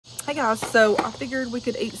Hey guys, so I figured we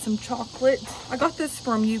could eat some chocolate. I got this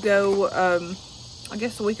from Yugo, I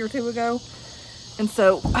guess a week or two ago. And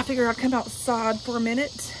so I figured I'd come outside for a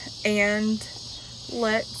minute and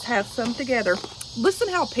let's have some together. Listen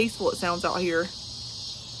how peaceful it sounds out here.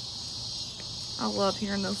 I love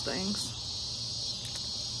hearing those things.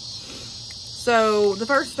 So the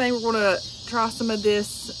first thing, we're gonna try some of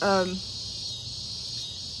this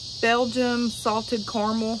Belgium salted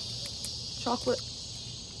caramel chocolate.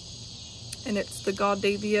 And it's the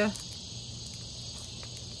Godiva.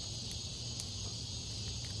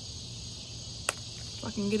 If I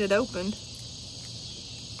can get it opened.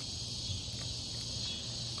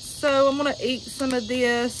 So I'm gonna eat some of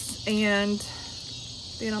this and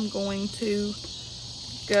then I'm going to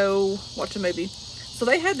go watch a movie. So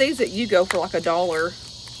they had these at Yugo for like $1.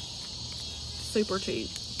 Super cheap.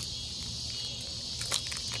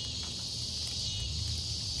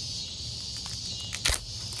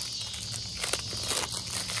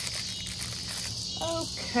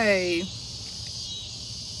 Okay.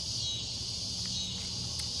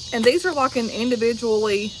 And these are like an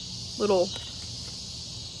individually little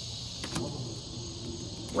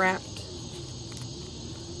wrapped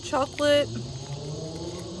chocolate.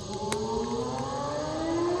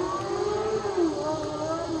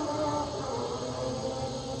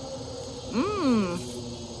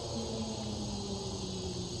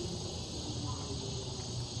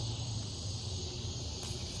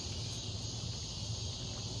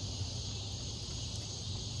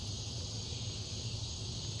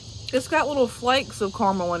 It's got little flakes of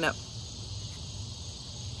caramel in it.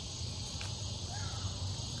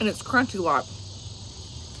 And it's crunchy like.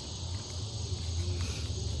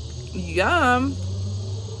 Yum.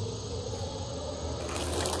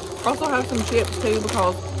 Also have some chips too,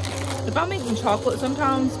 because if I'm eating chocolate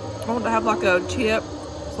sometimes, I want to have like a chip.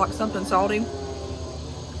 It's like something salty.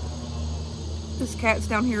 This cat's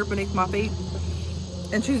down here beneath my feet.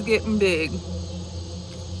 And she's getting big.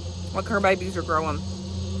 Like her babies are growing.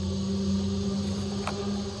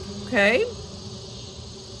 Okay,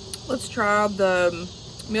 let's try the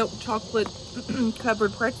milk chocolate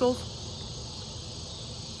covered pretzels.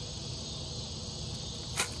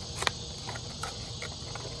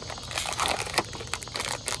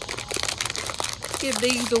 Give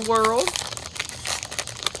these a whirl.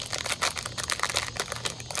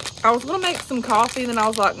 I was gonna make some coffee, then I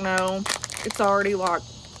was like, no, it's already like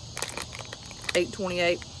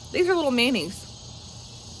 8:28. These are little minis.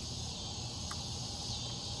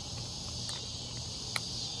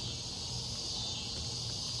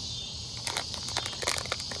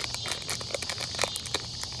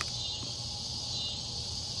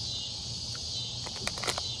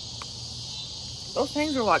 Those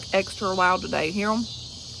things are like extra loud today. Hear them?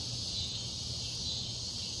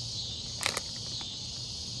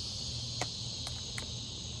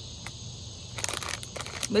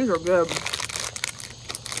 These are good.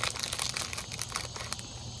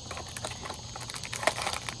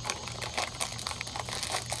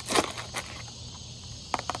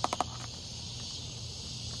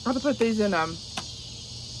 I have to put these in a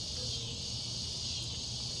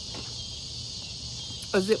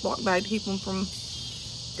Ziploc bag to keep them from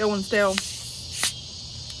going stale.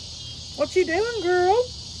 What you doing, girl?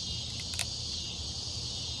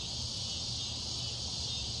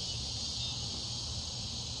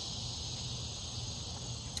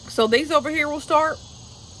 So these over here will start,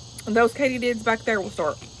 and those katydids back there will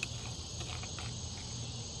start.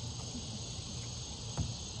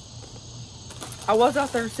 I was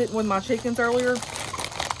out there sitting with my chickens earlier.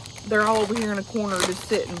 They're all over here in a corner just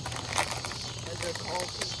sitting.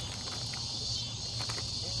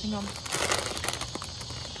 Hang on.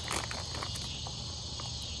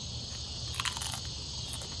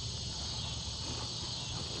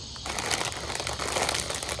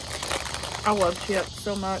 I love chips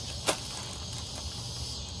so much.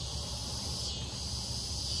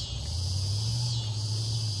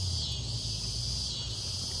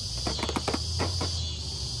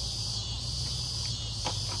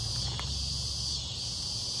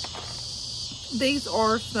 These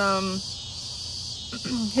are some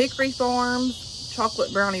Hickory Farms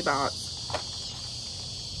chocolate brownie bites.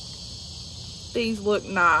 These look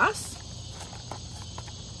nice.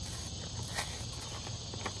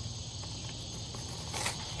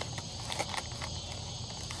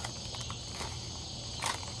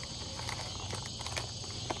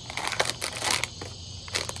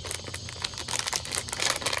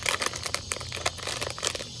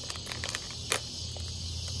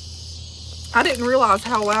 I didn't realize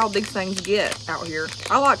how loud these things get out here.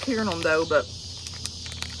 I like hearing them though, but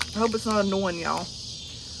I hope it's not annoying y'all.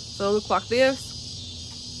 So it looks like this.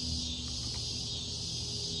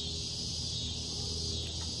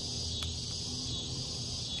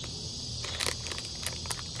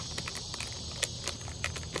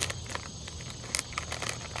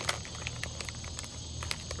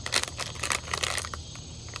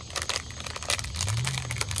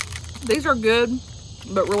 These are good,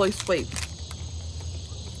 but really sweet.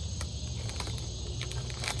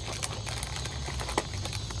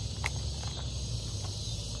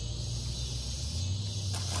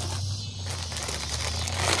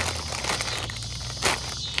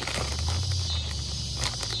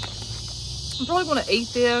 I'm probably going to eat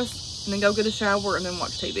this and then go get a shower and then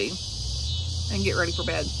watch TV and get ready for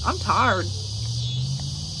bed. I'm tired.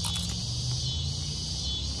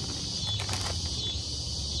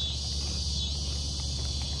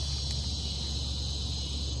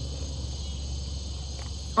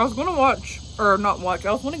 I was going to watch, or not watch,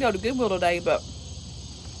 I was going to go to Goodwill today, but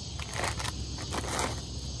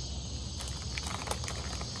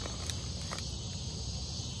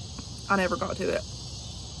I never got to it.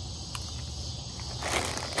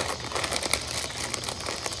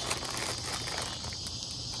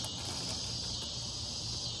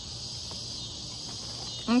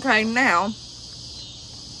 Okay, now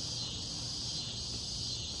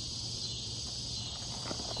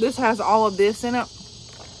this has all of this in it.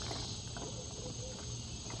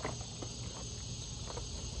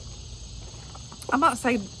 I might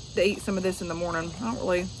say to eat some of this in the morning. I don't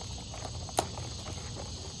really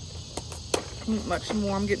want much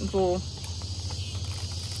more. I'm getting full.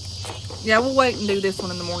 Yeah, we'll wait and do this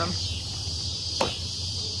one in the morning.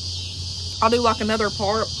 I'll do like another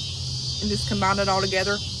part and just combine it all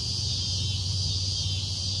together.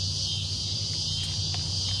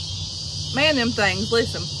 Man, them things,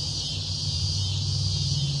 listen.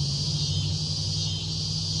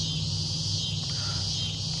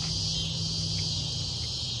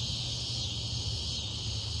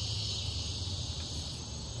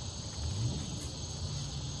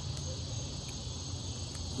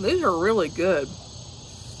 These are really good.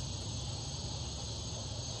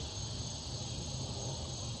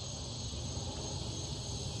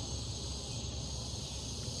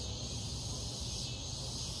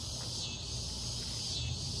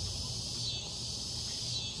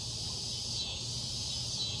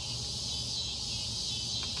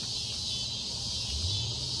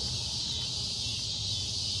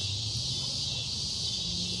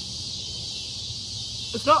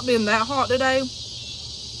 It's not been that hot today,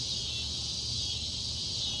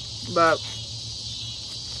 but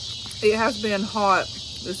it has been hot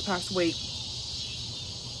this past week.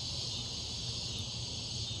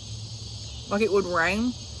 Like it would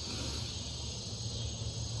rain.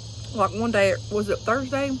 Like one day, was it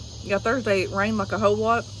Thursday? Yeah, Thursday it rained like a whole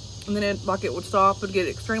lot. And then it would stop, it would get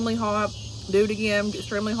extremely hot, do it again, get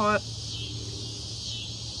extremely hot.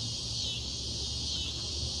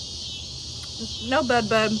 No, bud,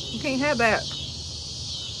 you can't have that.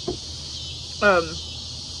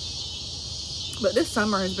 But this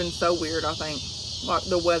summer has been so weird, I think, like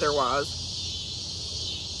the weather-wise.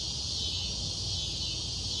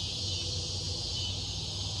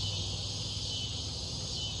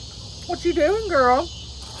 What you doing, girl?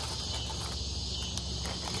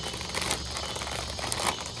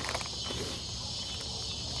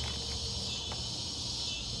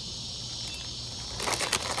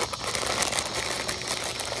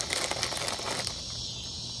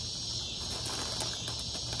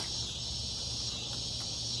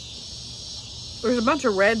 There's a bunch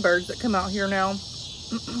of red birds that come out here now.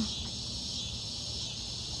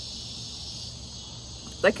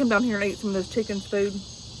 They come down here and eat some of this chicken's food.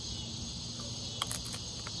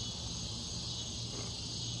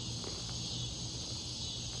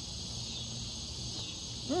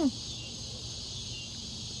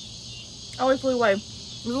 Oh, he flew away. It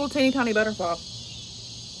was a little teeny tiny butterfly.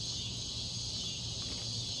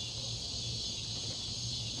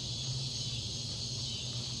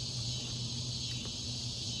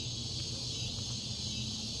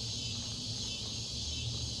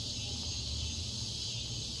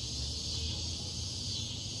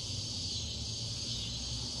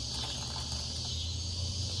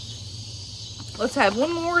 Let's have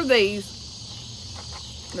one more of these.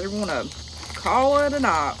 They're gonna call it a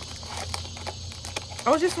night. I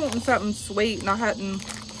was just wanting something sweet and I hadn't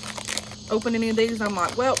opened any of these. I'm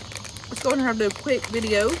like, well, let's go ahead and have to do a quick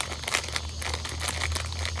video.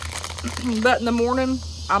 But in the morning,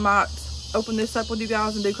 I might open this up with you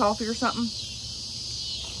guys and do coffee or something.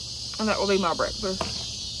 And that will be my breakfast.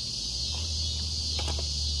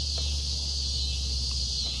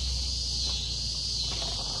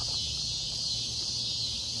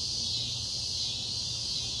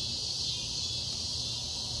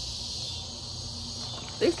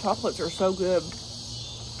 These chocolates are so good.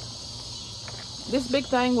 This big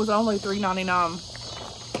thing was only $3.99.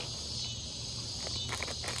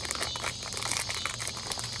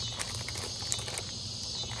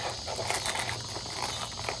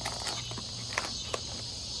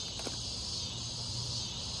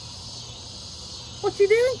 What you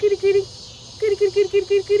doing, kitty, kitty? Kitty, kitty, kitty, kitty,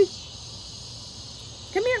 kitty, kitty.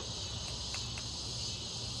 Come here.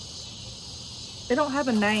 They don't have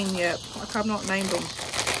a name yet. Like I've not named them.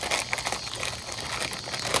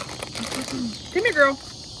 Come here, girl.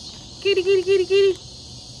 Kitty, kitty, kitty, kitty.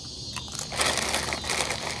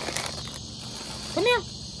 Come here.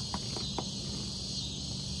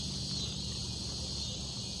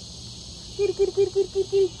 Kitty, kitty, kitty, kitty, kitty,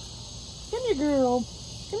 kitty. Come here, girl.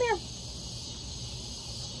 Come here.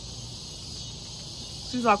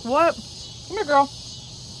 She's like, what? Come here, girl.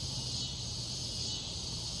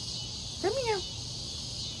 Come here.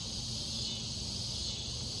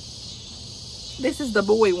 This is the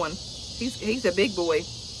boy one. He's a big boy.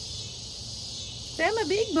 Say, I'm a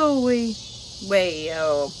big boy.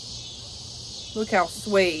 Well, look how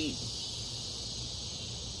sweet.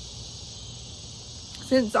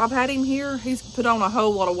 Since I've had him here, he's put on a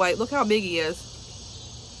whole lot of weight. Look how big he is.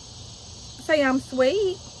 Say, I'm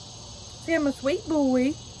sweet. Say, I'm a sweet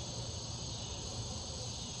boy.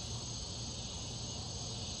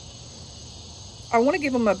 I want to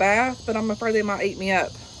give him a bath, but I'm afraid they might eat me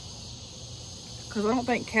up. Because I don't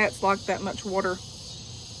think cats like that much water.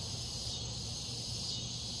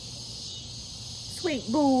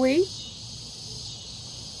 Sweet boy.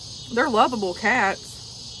 They're lovable cats.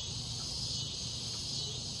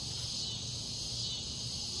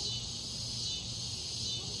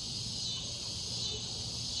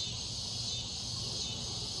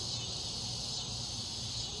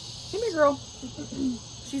 Come here, girl.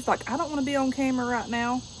 She's like, I don't want to be on camera right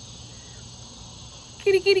now.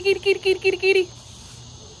 Kitty, kitty, kitty, kitty, kitty, kitty, kitty.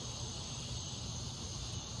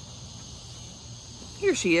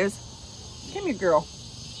 Here she is. Come here, girl.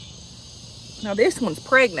 Now this one's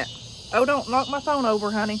pregnant. Oh, don't knock my phone over,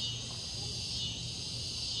 honey.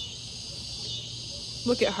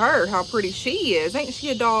 Look at her, how pretty she is. Ain't she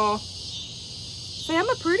a doll? Say, I'm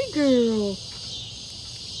a pretty girl.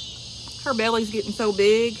 Her belly's getting so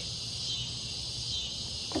big.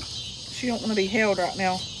 She don't want to be held right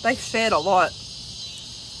now. They shed a lot.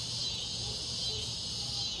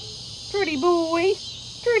 Pretty boy.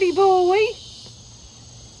 Pretty boy.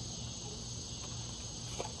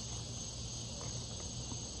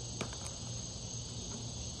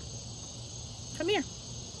 Come here.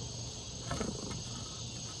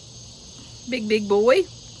 Big boy.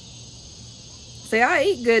 Say, I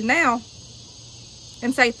eat good now.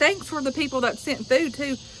 And say thanks for the people that sent food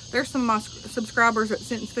too. There's some of my subscribers that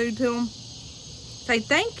sent food to them. Say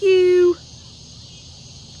thank you.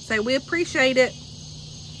 Say we appreciate it.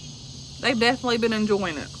 They've definitely been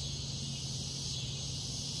enjoying it.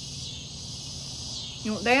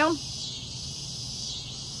 You want down?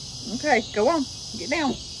 Okay, go on. Get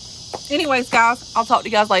down. Anyways, guys, I'll talk to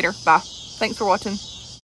you guys later. Bye. Thanks for watching.